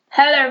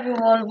Hello,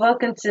 everyone.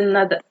 Welcome to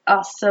another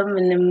awesome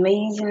and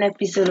amazing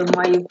episode of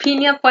My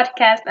Opinion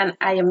podcast, and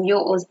I am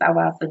your host,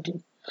 Awa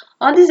Abadu.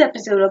 On this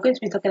episode, we're going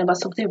to be talking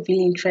about something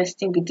really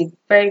interesting with a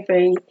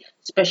very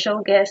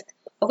special guest.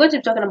 We're going to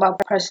be talking about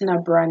personal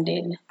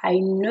branding. I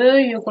know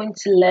you're going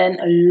to learn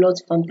a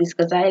lot from this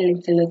because I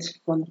learned a lot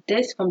from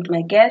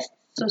my guest.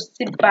 So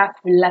sit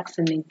back, relax,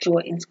 and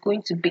enjoy. It's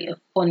going to be a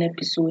fun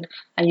episode,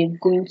 and you're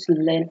going to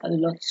learn a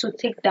lot. So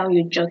take down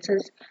your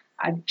jotters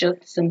and jot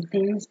some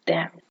things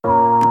down.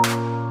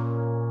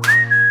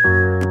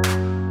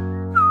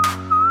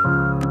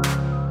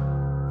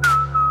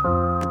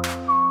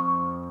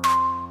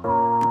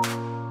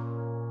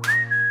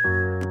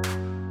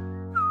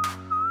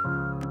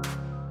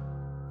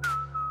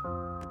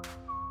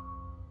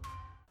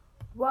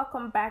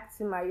 Welcome back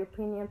to My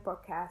Opinion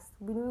podcast.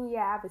 With me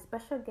here, I have a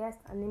special guest.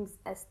 Her name is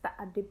Esther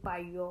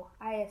Adebayo.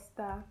 Hi,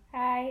 Esther.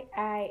 Hi.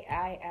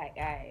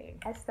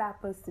 Esther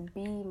happens to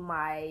be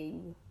my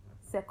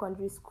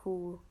secondary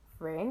school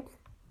friend.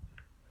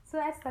 So,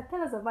 Esther,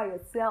 tell us about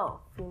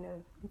yourself.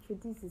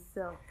 Introduce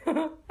yourself.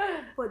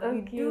 What do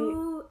you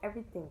do?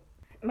 Everything.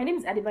 My name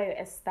is Adebayo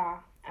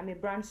Esther. I'm a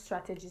brand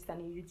strategist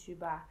and a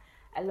YouTuber.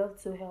 I love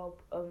to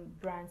help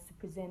brands to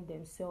present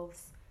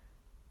themselves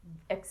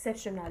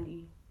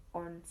exceptionally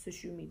on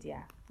social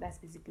media. That's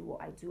basically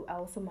what I do. I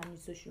also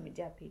manage social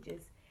media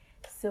pages.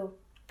 So,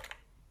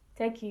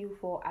 thank you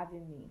for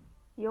having me.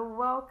 You're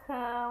welcome.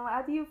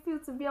 How do you feel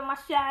to be on my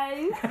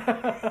show?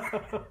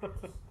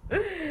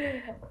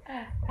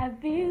 I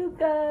feel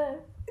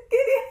good.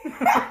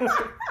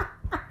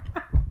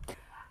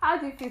 How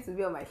do you feel to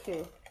be on my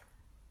show?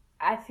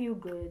 I feel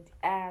good.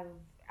 I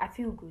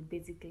feel good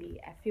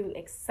basically. I feel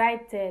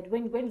excited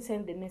when you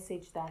send the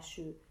message that I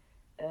should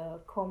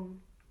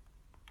come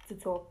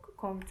talk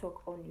on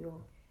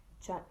your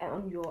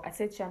I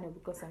said channel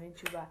because I'm a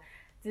YouTuber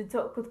to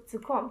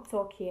come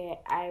talk here.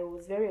 I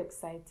was very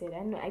excited.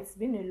 I know it's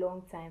been a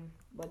long time,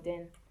 but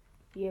then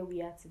here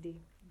we are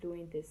today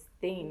doing this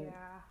thing.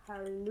 Yeah,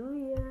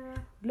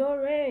 hallelujah,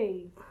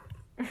 glory.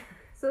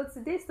 So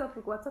today's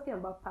topic, we're talking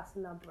about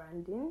personal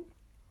branding.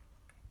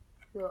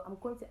 So I'm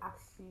going to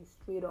ask you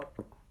straight up,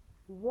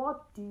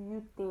 what do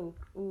you think,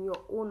 in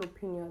your own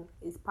opinion,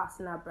 is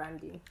personal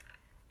branding?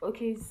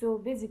 Okay, so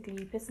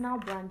basically, personal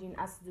branding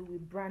has to do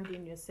with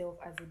branding yourself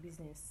as a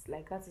business.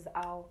 Like, that is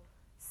how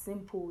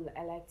simple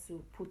I like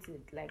to put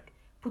it. Like,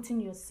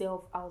 putting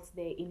yourself out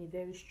there in a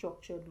very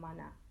structured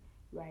manner,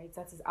 right?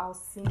 That is how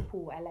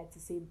simple I like to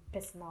say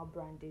personal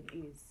branding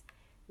is,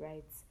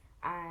 right?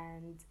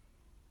 And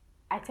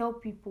I tell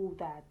people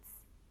that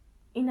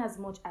in as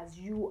much as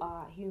you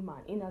are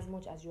human, in as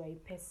much as you are a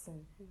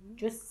person,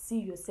 just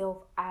see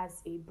yourself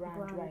as a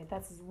brand, right?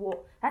 That is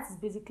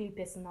basically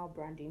personal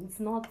branding. It's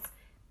not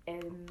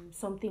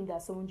something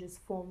that someone just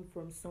formed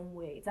from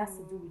somewhere. It has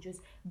to do with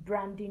just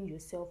branding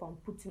yourself and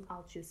putting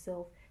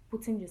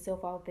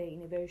yourself out there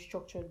in a very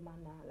structured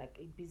manner, like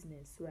a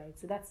business, right?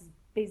 So that's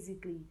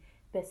basically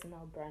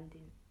personal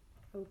branding.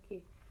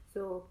 Okay,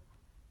 so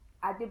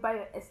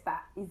Adebayo Esther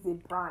is a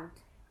brand.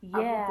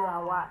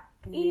 Yeah,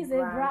 is a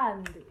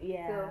brand.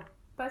 Yeah. So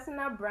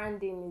personal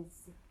branding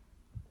is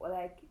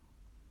like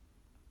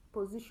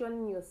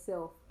positioning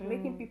yourself,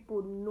 making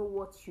people know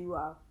what you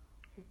are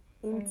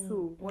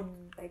into.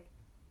 Like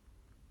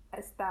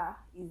Esther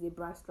is a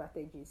brand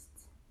strategist,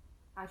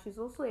 and she's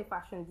also a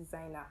fashion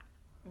designer.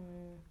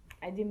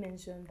 I didn't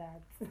mention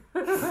that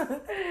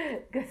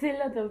because a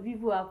lot of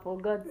people have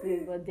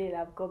forgotten, but then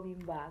I'm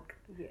coming back.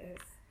 Yes.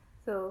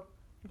 So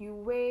the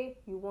way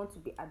you want to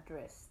be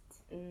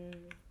addressed,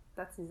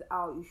 that is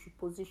how you should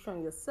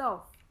position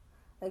yourself.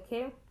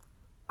 Okay.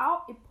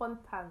 How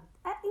important?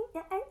 I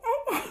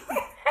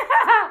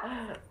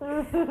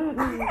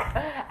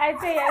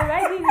say I'm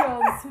riding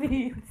your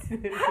speed.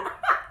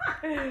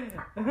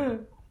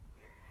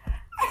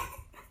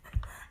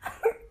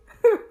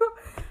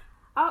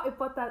 How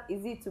important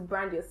is it to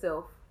brand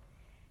yourself?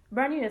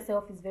 Branding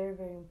yourself is very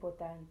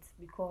important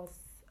because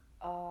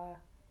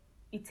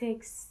it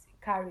takes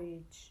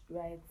courage,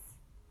 right?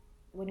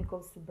 When it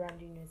comes to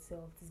branding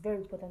yourself, it's very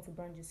important to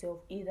brand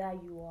yourself. Either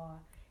you are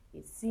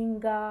a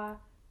singer,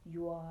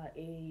 you are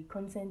a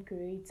content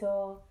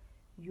creator,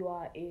 you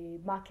are a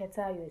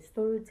marketer, you're a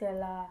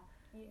storyteller,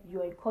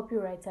 you're a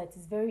copywriter. It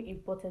is very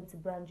important to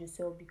brand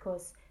yourself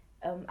because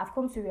I've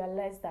come to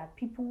realize that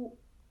people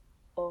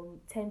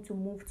tend to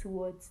move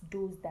towards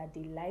those that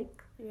they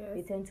like. Yes.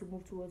 They tend to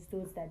move towards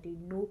those that they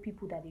know,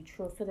 people that they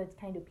trust. So that's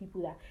the kind of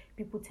people that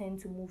people tend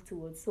to move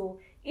towards. So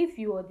if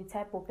you are the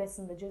type of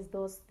person that just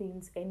does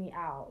things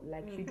anyhow,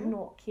 like you do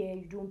not care,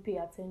 you don't pay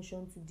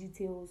attention to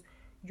details,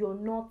 you're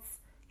not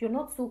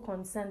so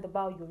concerned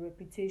about your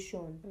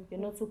reputation, you're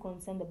not so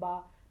concerned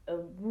about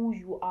who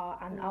you are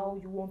and how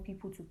you want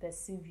people to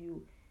perceive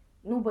you.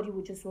 Nobody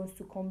would just wants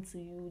to come to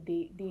you.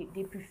 They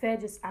prefer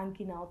just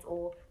hanging out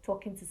or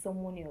talking to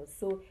someone else.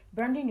 So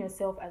branding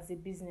yourself as a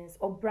business,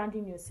 or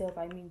branding yourself,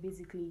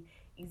 basically,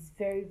 is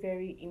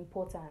very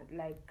important.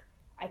 Like,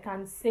 I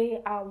can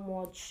say how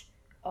much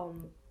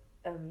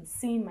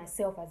seeing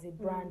myself as a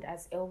brand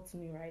has helped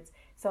me, right?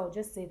 So I'll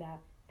just say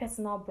that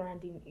personal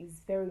branding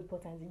is very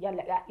important. Yeah,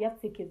 like you have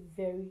to take it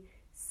very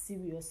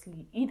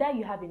seriously. Either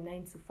you have a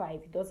 9 to 5,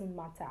 it doesn't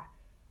matter.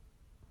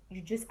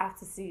 You just have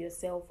to see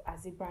yourself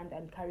as a brand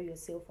and carry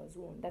yourself as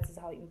one. That is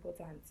how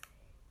important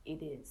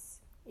it is.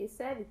 You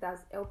said it has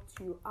helped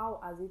you. How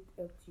has it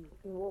helped you?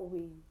 In what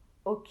way?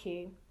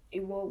 Okay,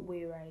 in what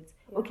way, right?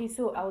 Yeah. Okay,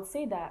 so I would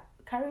say that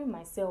carrying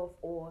myself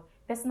or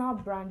personal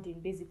branding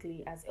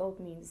basically has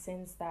helped me in the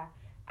sense that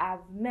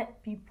I've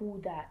met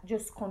people that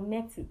just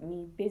connect with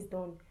me based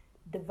on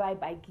the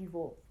vibe I give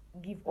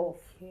off,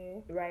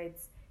 Okay. right?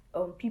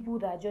 People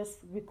that just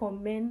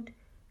recommend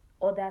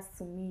others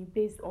to me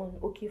based on,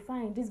 okay,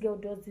 fine, this girl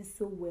does this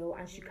so well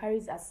and she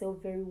carries herself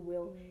very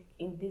well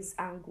in this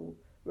angle,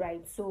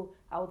 right? So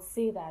I would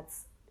say that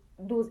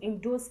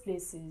those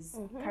places,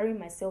 carrying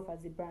myself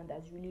as a brand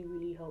has really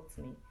really helped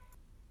me.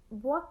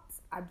 What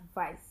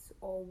advice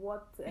or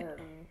what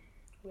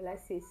will I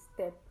say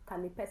step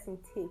can a person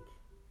take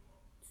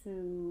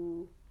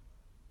to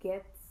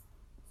get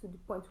to the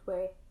point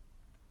where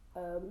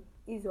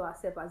his or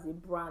herself as a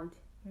brand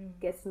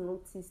gets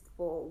noticed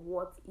for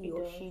what he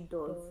or she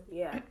does?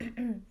 Yeah.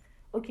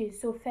 Okay,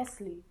 so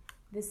firstly,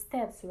 the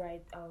steps,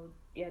 right?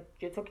 Yeah,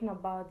 you're talking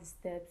about the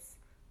steps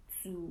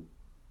to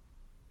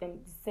the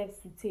steps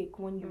to take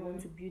when you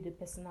want to build a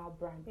personal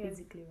brand, Yes.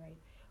 basically, right?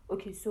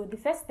 Okay, so the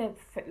first step,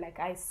 like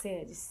I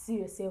said, is see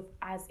yourself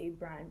as a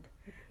brand.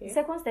 The Okay.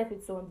 second step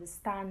is to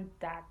understand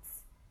that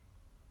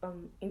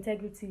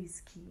integrity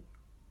is key,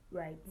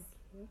 right?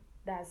 Okay.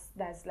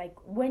 That's like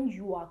when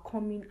you are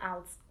coming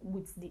out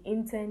with the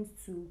intent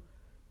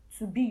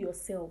to be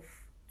yourself,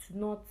 to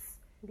not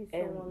be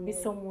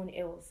else. someone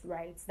else,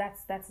 right?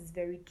 That is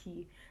very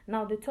key.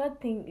 Now the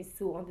third thing is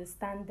to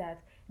understand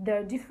that there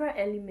are different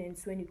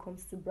elements when it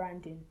comes to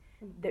branding.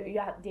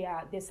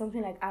 There's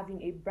something like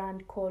having a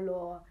brand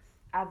color,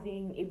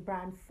 having a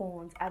brand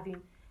font,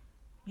 having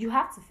you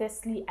have to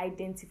firstly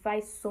identify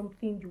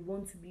something you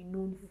want to be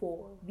known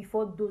for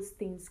before those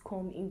things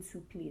come into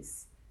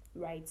place,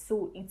 right?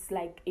 So it's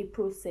like a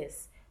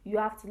process. You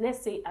have to,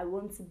 let's say I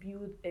want to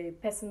build a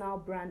personal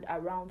brand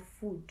around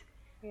food.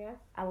 Yeah.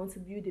 I want to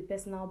build a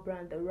personal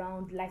brand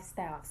around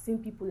lifestyle. I've seen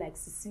people like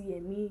Sisi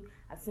and me,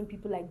 I've seen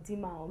people like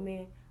Dima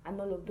Ome and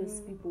all of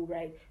those people,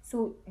 right?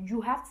 So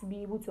you have to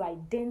be able to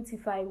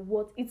identify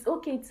what it's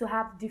okay to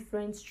have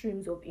different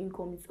streams of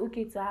income. It's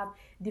okay to have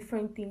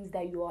different things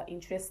that you are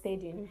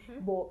interested in,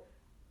 but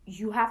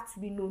you have to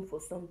be known for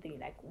something.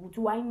 Like,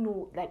 do I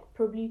know, like,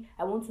 probably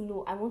I want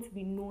to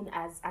be known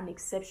as an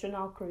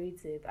exceptional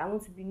creative. I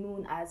want to be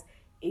known as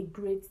a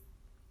great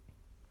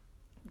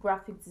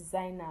graphic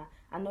designer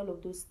and all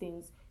of those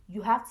things.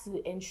 You have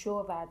to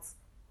ensure that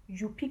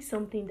you pick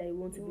something that you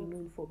want to be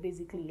known for,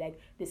 basically. Like,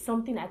 there's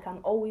something I can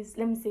always,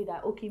 let me say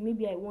that, okay,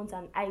 maybe I want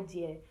an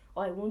idea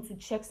or I want to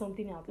check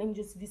something out, let me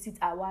just visit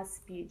our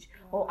page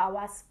or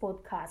our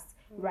podcast,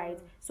 right?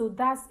 So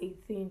that's a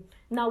thing.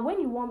 Now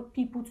when you want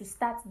people to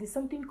start, there's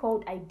something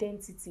called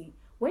identity.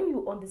 When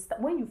you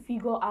understand, when you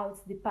figure out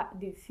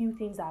the few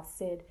things I've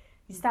said,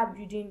 you start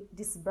building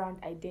this brand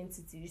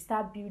identity. You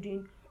start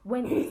building,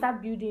 when you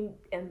start building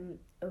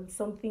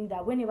something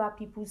that whenever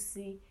people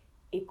see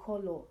a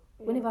color,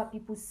 whenever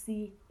people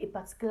see a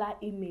particular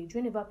image,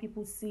 whenever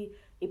people see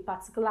a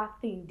particular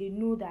thing, they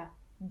know that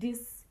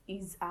this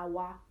is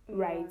our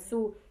right.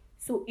 So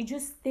it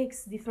just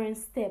takes different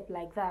steps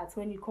like that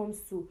when it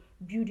comes to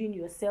building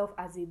yourself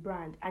as a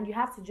brand, and you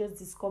have to just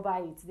discover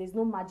it. There's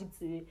no magic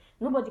to it.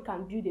 Nobody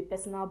can build a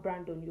personal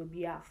brand on your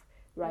behalf,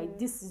 right?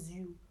 This is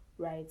you,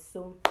 right?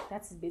 So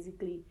that is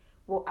basically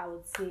what I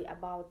would say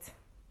about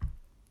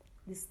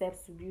the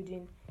steps to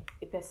building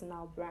a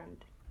personal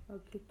brand.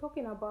 Okay,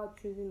 talking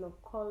about choosing of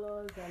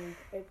colors and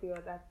every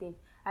other thing,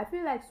 I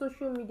feel like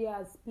social media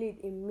has played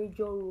a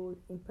major role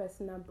in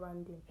personal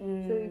branding.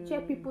 So you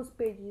check people's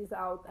pages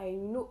out,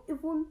 and you know,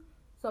 even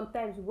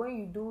sometimes when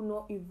you do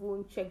not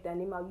even check their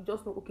name out, you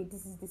just know, okay,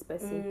 this is this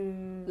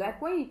person.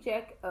 Like when you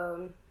check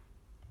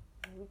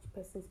which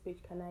person's page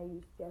can I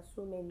use? There are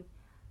so many.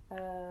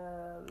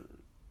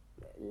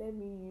 Let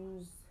me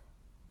use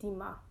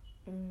Dima.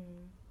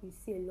 You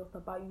see a lot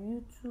about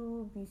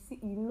YouTube.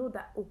 You know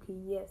that, okay,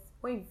 yes,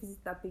 when you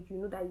visit that page, you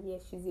know that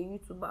yes, she's a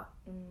YouTuber.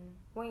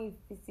 When you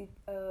visit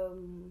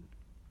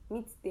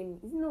Meet Temi,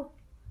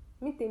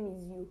 Meet Temi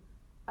is you.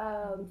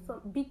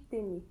 Some Big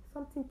Temi,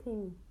 something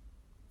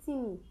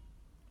Temi.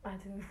 I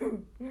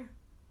don't know.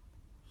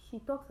 She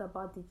talks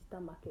about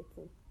digital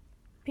marketing.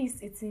 Peace,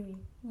 it's me.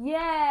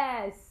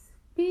 Yes,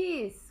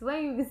 Peace.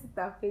 When you visit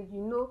that page,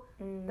 you know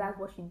that's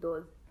what she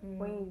does.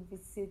 When you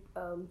visit,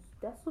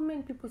 there's so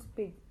many people's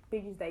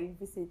pages that you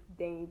visit,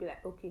 then you'll be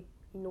like, okay,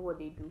 you know what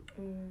they do.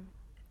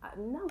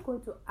 I'm now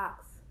going to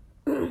ask.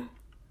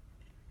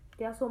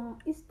 There are some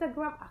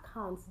Instagram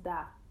accounts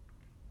that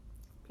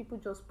people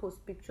just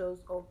post pictures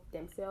of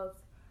themselves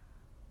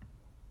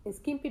in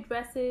skimpy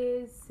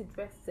dresses,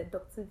 dressed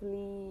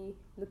seductively,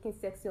 looking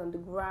sexy on the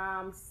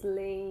gram,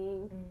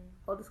 slaying,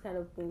 all those kind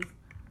of things.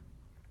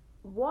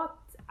 What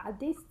are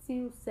they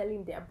still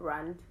selling their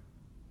brand?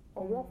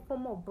 Or what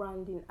form of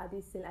branding are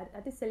they selling?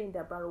 Are they selling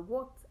their brand? Or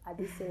what are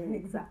they saying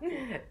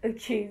exactly?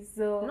 Okay,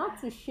 so Not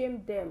to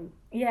shame them.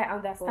 yeah, I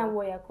understand But-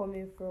 where you're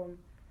coming from.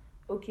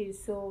 Okay,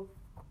 so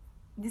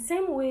the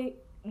same way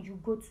you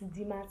go to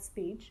Dimat's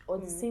page, or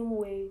the same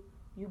way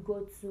you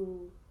go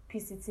to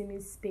PC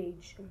Timmy's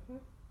page,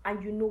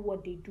 and you know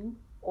what they do,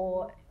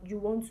 or you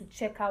want to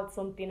check out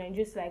something and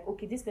just like,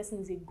 okay, this person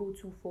is a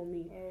go-to for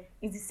me. Yeah.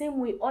 It's the same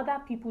way other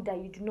people that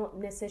you do not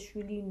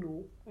necessarily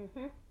know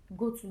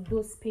go to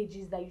those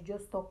pages that you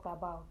just talked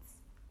about,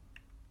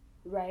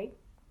 right?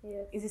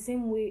 Yes. It's the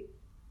same way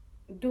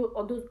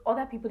those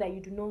other people that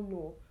you do not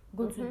know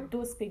go to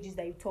those pages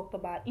that you talked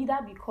about, either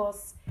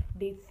because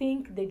they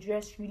think they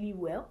dress really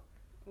well,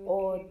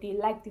 or they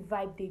like the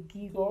vibe they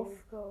give off,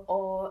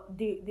 or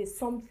there's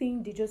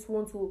something they just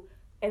want to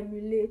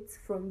emulate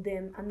from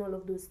them, and all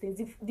of those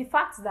things. The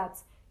fact that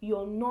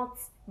you're not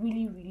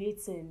really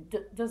relating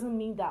doesn't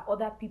mean that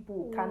other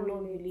people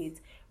cannot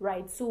relate,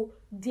 right? So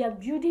they're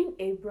building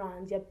a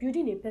brand, they're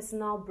building a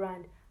personal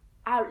brand.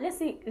 Let's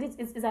say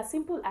it's as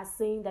simple as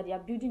saying that they are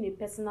building a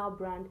personal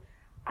brand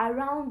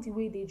around the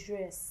way they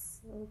dress.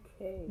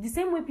 Okay. The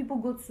same way people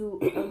go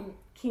to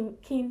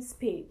Kim's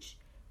page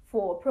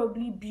for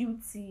probably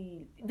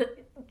beauty.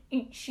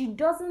 She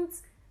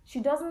doesn't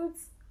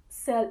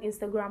sell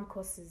Instagram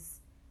courses,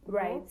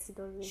 right?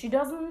 She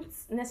doesn't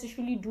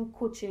necessarily do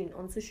coaching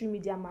on social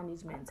media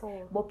management,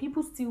 but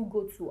people still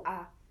go to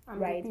her,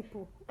 right?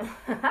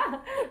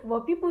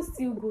 But people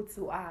still go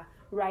to her,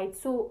 right?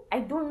 So I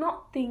do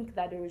not think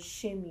that there is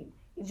shaming.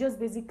 It's just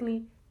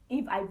basically,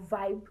 if I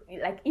vibe,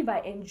 like if I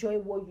enjoy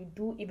what you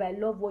do, if I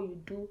love what you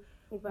do,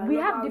 we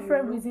have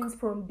different reasons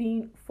for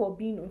being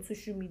on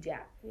social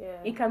media.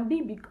 Yeah. It can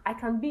be I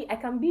can be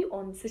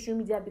on social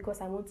media because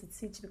I want to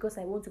teach, because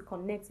I want to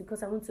connect,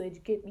 because I want to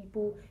educate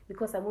people,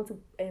 because I want to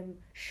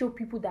show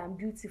people that I'm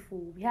beautiful.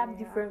 We have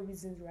different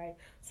reasons, right?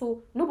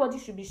 So nobody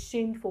should be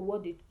shamed for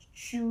what they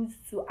choose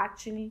to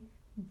actually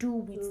do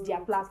with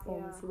their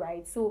platforms,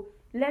 right? So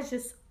let's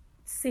just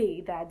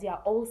say that they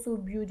are also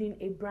building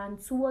a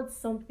brand towards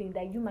something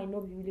that you might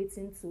not be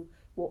relating to,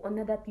 but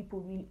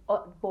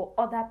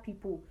other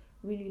people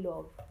really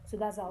love. So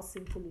that's how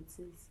simple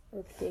it is.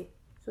 Okay.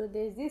 So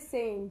there's this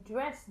saying,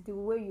 dress the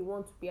way you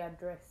want to be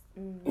addressed.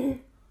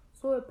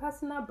 So a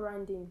personal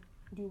branding,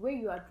 the way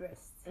you are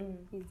dressed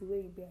is the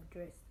way you be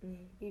addressed.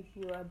 If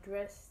you are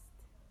dressed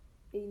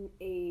in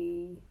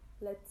a,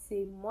 let's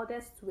say,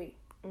 modest way,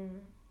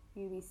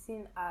 you'll be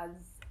seen as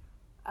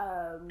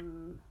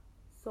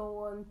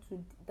someone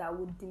that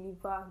would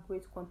deliver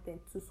great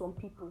content to some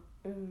people.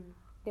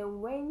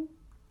 Then when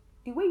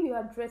the way you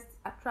are dressed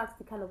attracts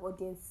the kind of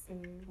audience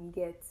you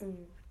get.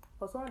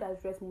 For someone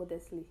that's dressed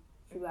modestly,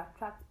 she will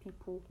attract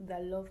people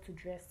that love to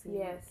dress in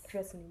a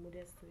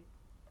modest way.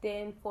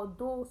 Then for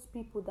those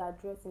people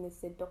that dress in a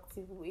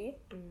seductive way,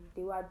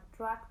 they will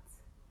attract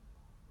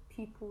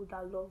people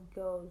that love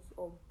girls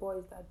or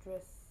boys that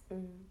dress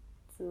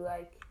to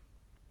like.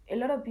 A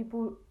lot of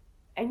people,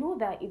 I know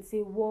that it's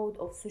a world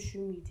of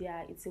social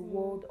media, it's a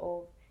world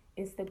of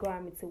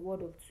Instagram, it's a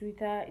world of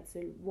Twitter, it's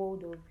a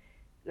world of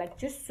like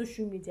just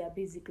social media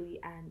basically.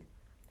 And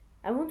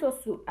I want to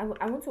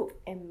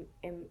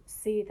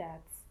say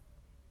that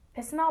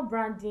personal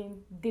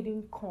branding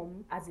didn't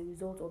come as a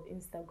result of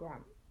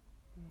Instagram,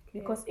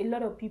 because a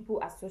lot of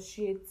people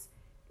associate,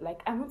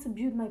 like, I want to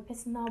build my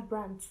personal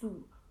brand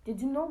too. They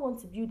do not want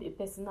to build a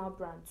personal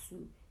brand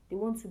too. They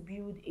want to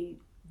build a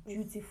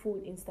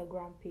beautiful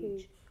Instagram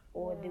page,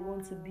 or they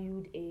want to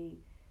build they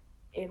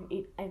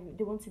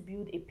want to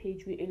build a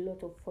page with a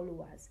lot of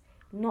followers,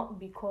 not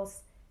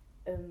because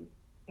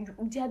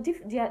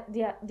they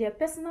are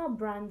personal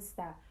brands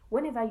that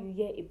whenever you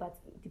hear about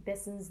the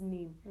person's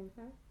name,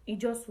 it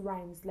just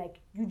rhymes. Like,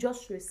 you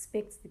just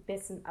respect the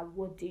person and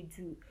what they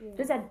do.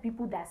 Those are the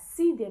people that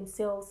see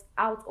themselves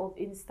out of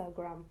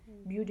Instagram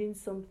building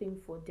something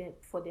for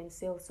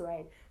themselves,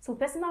 right? So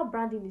personal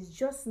branding is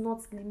just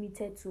not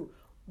limited to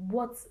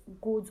what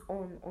goes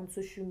on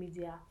social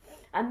media.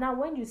 And now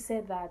when you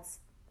said that,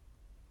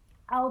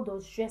 how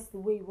does dress the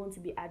way you want to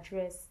be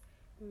addressed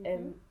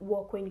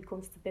work when it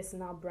comes to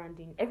personal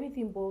branding?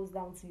 Everything boils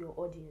down to your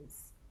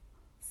audience.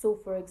 So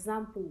for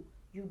example,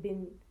 you've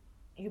been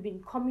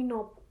coming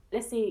up,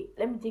 let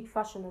me take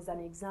fashion as an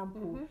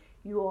example.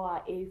 You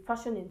are a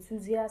fashion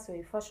enthusiast or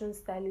a fashion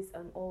stylist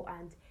and all,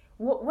 and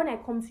when I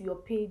come to your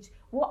page,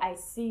 what I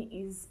see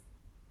is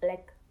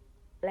like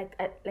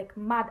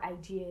mad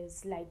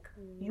ideas. Like,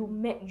 you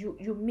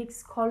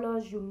mix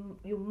colors,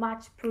 you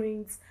match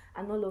prints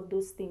and all of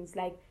those things,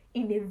 like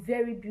in a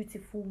very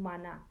beautiful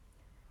manner,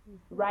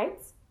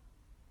 right?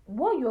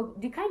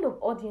 The kind of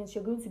audience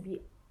you're going to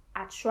be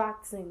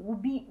attracting will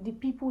be the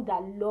people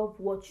that love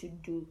what you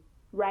do,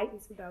 right?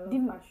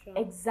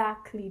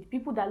 Exactly, the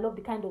people that love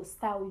the kind of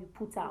style you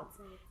put out.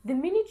 The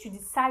minute you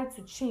decide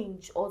to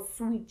change or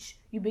switch,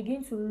 you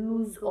begin to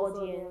lose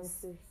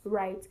audience,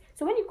 right?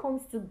 So when it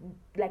comes to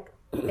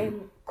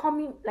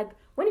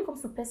when it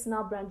comes to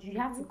personal brand, you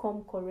have to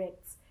come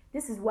correct.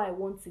 This is what I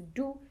want to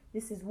do,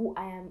 this is who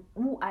I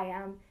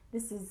am,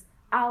 this is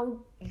how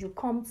you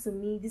come to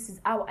me, this is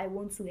how I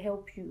want to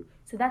help you.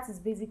 So that is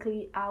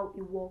basically how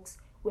it works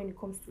when it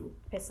comes to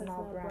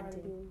personal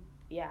branding.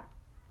 Yeah.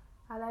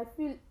 And I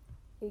feel,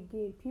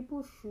 again,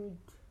 people should,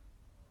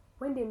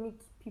 when they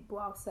meet people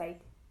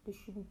outside, they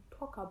should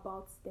talk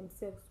about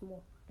themselves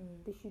more.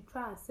 They should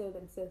try and sell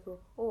themselves.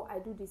 Oh, I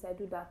do this, I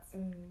do that.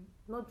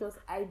 Not just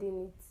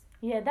hiding it.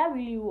 Yeah, that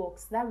really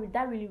works. That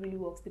really, really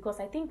works, because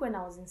I think when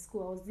I was in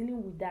school, I was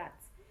dealing with that,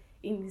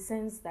 in the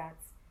sense that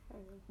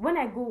when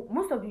I go,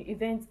 most of the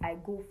events I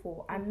go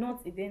for are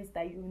not events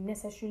that you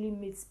necessarily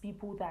meet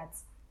people that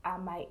are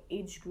my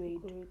age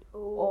grade,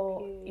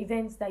 or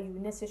events that you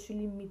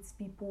necessarily meet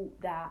people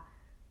that are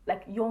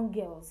like young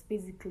girls,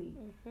 basically.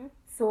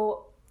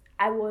 So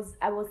I was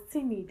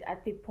timid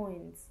at the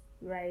point,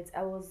 right?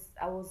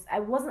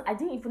 I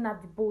didn't even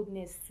have the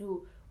boldness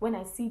to, when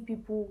I see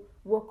people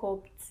walk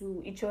up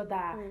to each other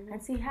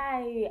and say,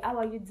 hi, how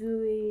are you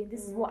doing?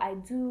 This is what I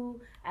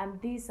do. I'm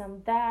this,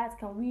 I'm that.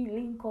 Can we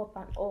link up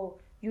and all?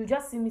 You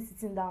just see me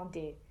sitting down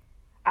there.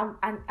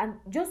 And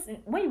just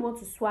when you want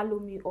to swallow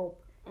me up,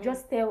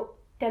 just tell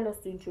us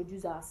to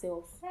introduce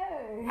ourselves.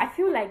 Hey. I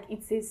feel like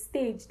it's a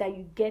stage that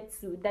you get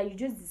to, that you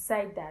just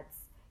decide that,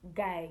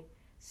 guy,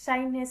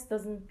 shyness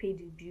doesn't pay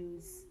the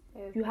bills.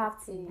 You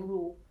have to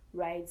grow,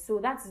 right? So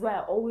that's why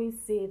I always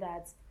say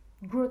that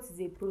growth is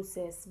a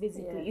process,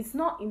 basically. It's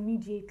not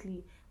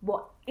immediately,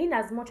 but in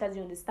as much as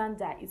you understand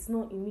that it's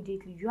not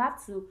immediately, you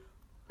have to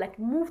like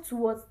move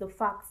towards the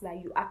fact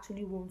that you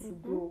actually want to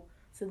grow.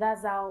 So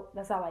that's how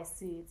I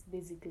see it,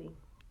 basically.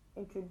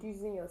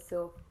 Introducing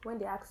yourself. When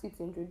they ask you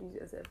to introduce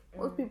yourself,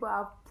 most people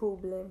have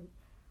problem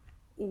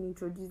in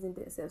introducing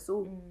themselves.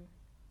 So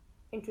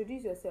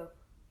introduce yourself,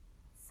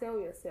 sell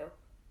yourself.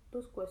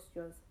 Those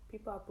questions,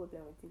 people have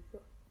problem with it. So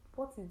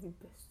what is the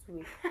best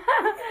way?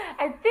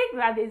 I think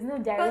that there's no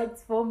direct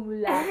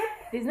formula.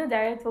 There's no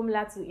direct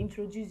formula to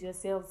introduce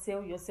yourself,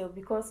 sell yourself,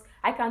 because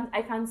I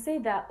can say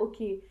that,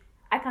 okay,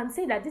 I can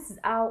say that this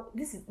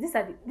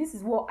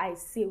is what I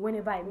say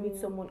whenever I meet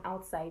someone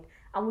outside,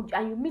 and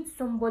you meet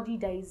somebody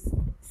that is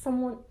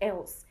someone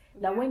else,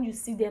 that when you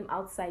see them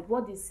outside,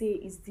 what they say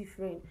is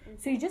different.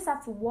 So you just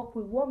have to work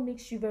with what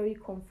makes you very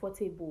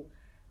comfortable.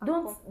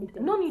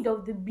 No need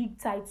of the big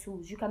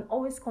titles. You can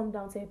always come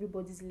down to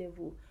everybody's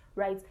level,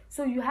 right?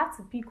 So you have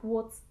to pick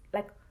what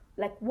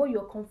like what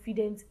you're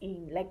confident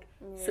in,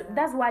 so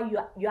that's why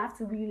you have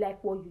to really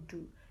like what you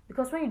do.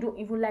 Because when you don't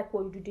even like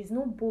what you do, there's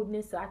no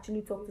boldness to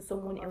actually talk to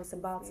someone else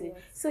about it.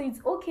 So it's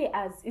okay,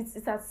 as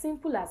it's as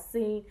simple as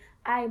saying,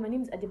 hi, my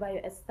name is Adebayo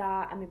Esther,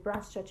 I'm a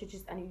brand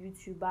strategist and a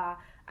YouTuber.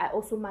 I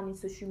also manage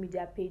social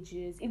media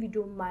pages. If you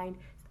don't mind,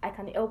 I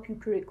can help you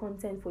create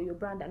content for your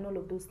brand and all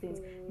of those things.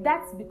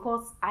 That's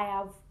because I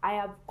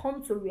have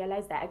come to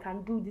realize that I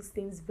can do these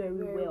things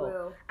very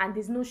well. And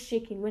there's no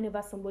shaking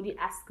whenever somebody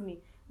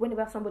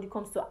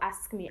comes to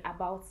ask me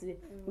about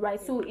it,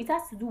 right? So it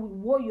has to do with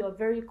what you're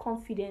very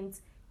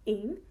confident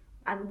in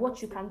and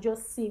what you can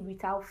just say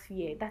without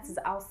fear. That is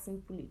how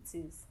simple it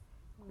is,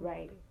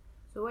 right?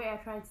 So what you're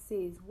trying to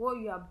say is what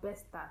you are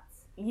best at.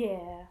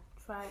 Yeah.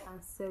 Try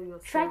and sell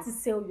yourself. Try to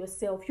sell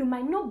yourself. You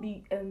might not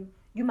be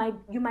you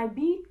might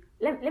be,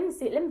 let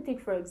me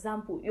take for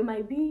example, you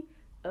might be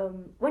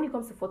when it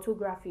comes to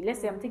photography,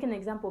 let's say I'm taking an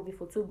example of a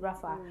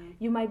photographer.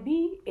 You might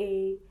be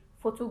a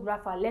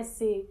photographer, let's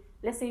say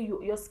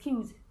your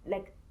skills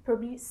like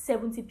probably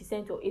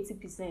 70% or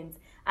 80%,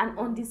 and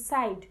on the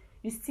side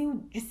you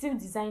still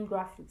design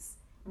graphics,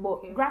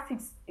 but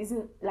graphics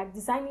isn't, like,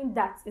 designing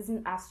that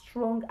isn't as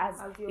strong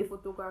as your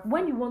photographer.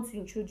 When you want to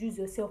introduce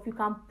yourself, you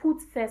can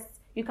push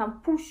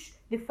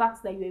the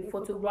fact that you're a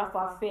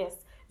photographer first,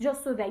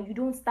 just so that you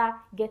don't start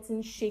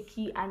getting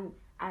shaky and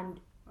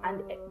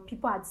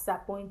people are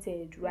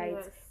disappointed, right?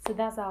 Yes. So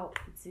that's how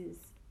it is.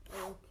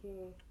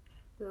 Okay.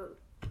 So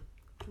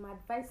my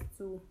advice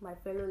to my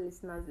fellow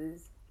listeners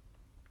is,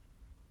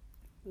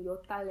 your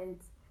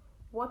talent,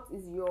 what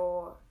is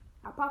your,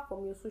 apart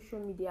from your social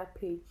media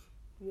page,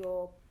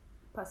 your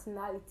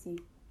personality,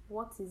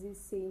 what is it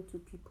saying to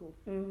people?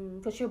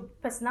 Because your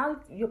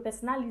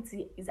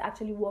personality is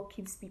actually what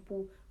keeps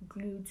people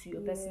glued to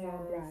your personal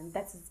brand.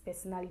 That is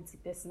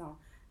personal.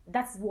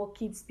 That's what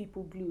keeps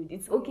people glued.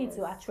 It's okay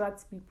to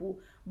attract people,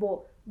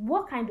 but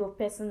what kind of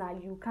person are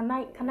you? Can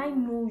I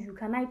know you?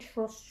 Can I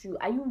trust you?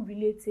 Are you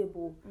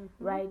relatable?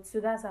 Right?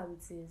 So that's how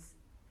it is.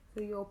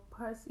 So your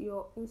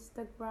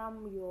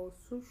Instagram, your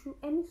social,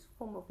 any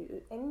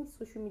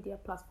social media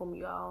platform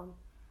you are on,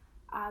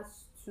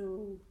 has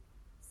to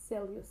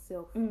sell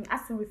yourself.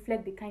 Has to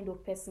reflect the kind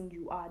of person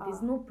you are.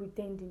 There's no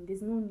pretending.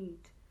 There's no need,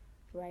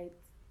 right?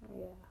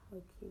 Yeah.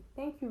 Okay.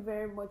 Thank you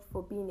very much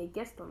for being a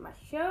guest on my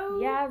show.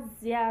 Yes.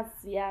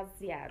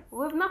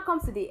 We've not come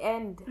to the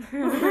end.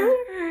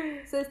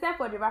 So it's time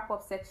for the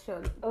wrap-up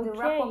section. Okay. The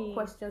wrap-up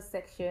question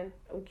section.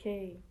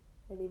 Okay.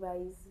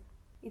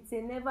 It's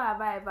a never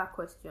have I ever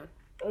question.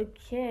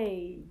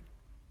 Okay.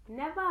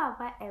 Never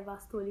have I ever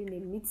stolen a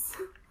meat.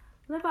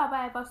 Never have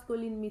I ever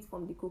stolen meat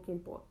from the cooking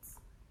pot.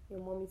 Your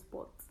mommy's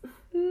pot.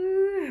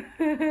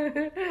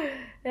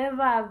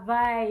 Never have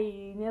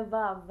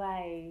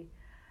I.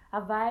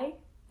 Have I?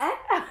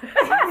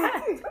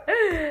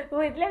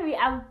 Wait,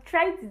 I'm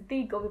trying to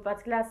think of a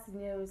particular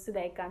scenario so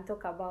that I can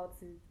talk about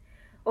it.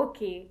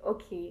 Okay.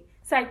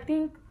 So I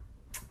think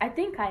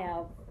I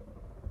have,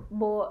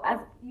 but as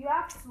You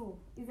have to.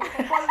 It's a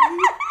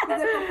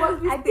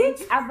compulsory I think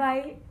stage. have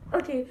I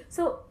okay.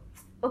 So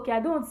okay, I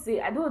don't say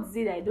that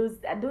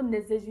I don't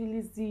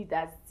necessarily see it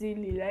as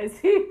stealing. I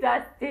see it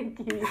as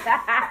thinking.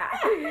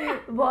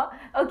 But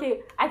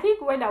okay, I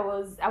think when I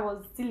was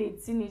still a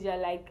teenager,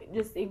 like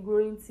just a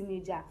growing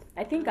teenager,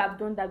 I think I've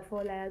done that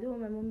before. Like I don't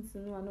want my mom to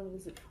know. I don't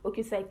want to.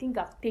 Okay, so I think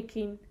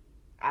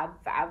I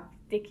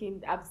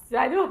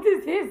don't want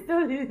to say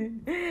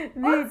stolen.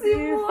 What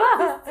you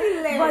want to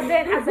steal? But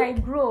then as I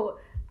grow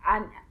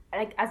and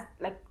I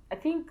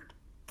think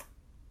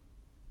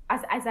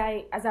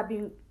I've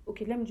been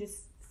okay, let me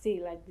just say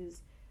it like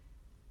this.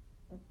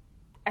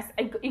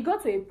 It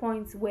got to a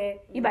point where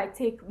if I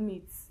take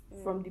meat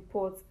from the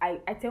pot, I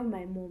tell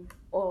my mom,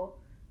 or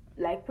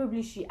like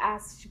probably she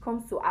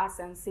comes to us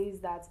and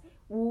says that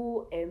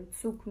who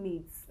took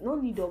meat. No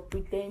need of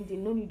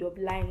pretending, no need of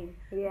lying.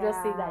 Yeah.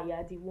 Just say that you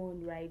are the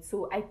one, right?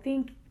 So I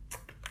think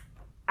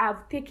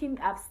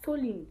I've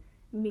stolen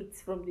meat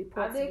from the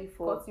pot Have they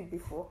before. caught you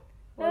before?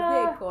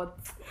 Was they caught?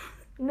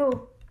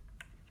 No.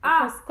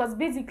 Because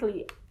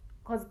basically,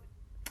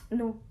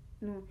 no.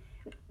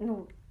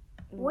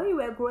 When you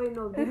were growing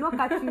up, did not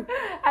catch you.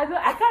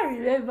 I can't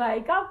remember. I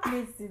can't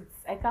place it.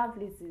 They caught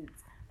me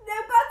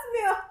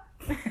up.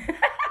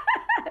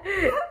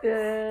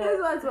 This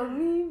was for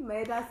me, my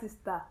elder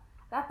sister.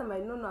 That time I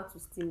know not to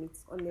steal it,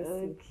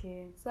 honestly.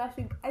 Okay. So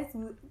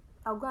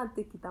I'll go and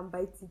take it and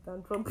bite it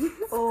and drop it.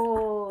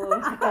 Oh,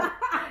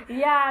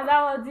 yeah,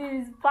 that was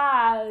his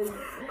part.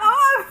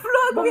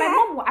 But my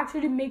mom will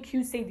actually make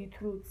you say the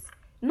truth,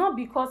 not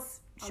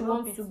because she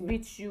wants to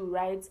beat you,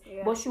 right?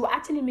 Yeah. But she will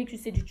actually make you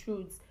say the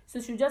truth. So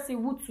she'll just say,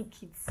 "Who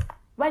took it?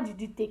 Why did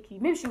you take it?"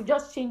 Maybe she'll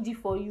just change it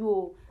for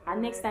you,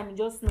 and next time you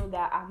just know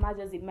that I'm not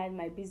just mind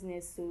my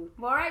business. So,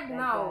 But right like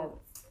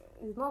now,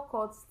 it's not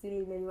called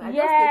stealing anymore.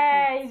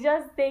 I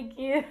just take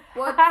it.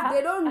 But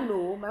they don't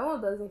know. My mom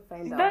doesn't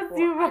find out. Don't But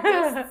do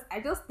I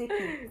just take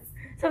it.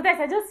 Sometimes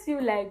I just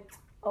feel like,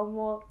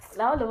 more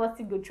now all of us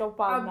go chop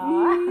out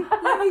now.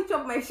 Let me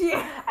chop my share.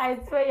 I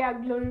swear you're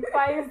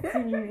glorifying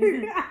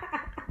stealing.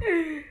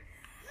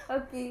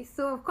 Okay,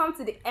 so we've come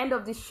to the end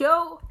of the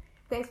show.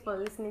 Thanks for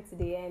listening to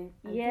the end.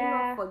 And do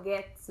not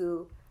forget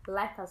to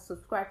like and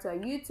subscribe to our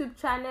YouTube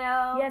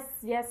channel. Yes.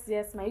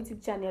 My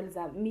YouTube channel is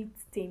at Meet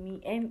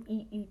Temi,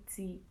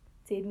 MEET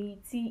Temi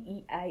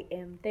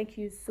TEIM. Thank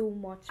you so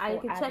much. And you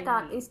can check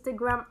out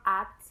Instagram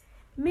at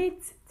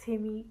Meet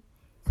Temi.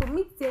 So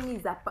Meet Temi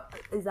is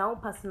our own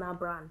personal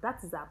brand.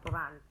 That is our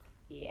brand.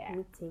 Yeah.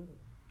 Meet Temi.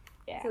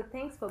 Yeah. So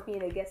thanks for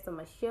being a guest on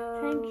my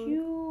show. Thank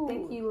you.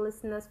 Thank you,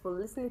 listeners, for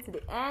listening to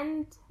the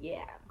end.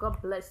 Yeah.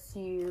 God bless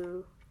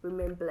you.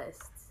 Remain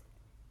blessed.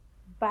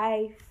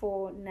 Bye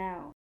for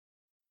now.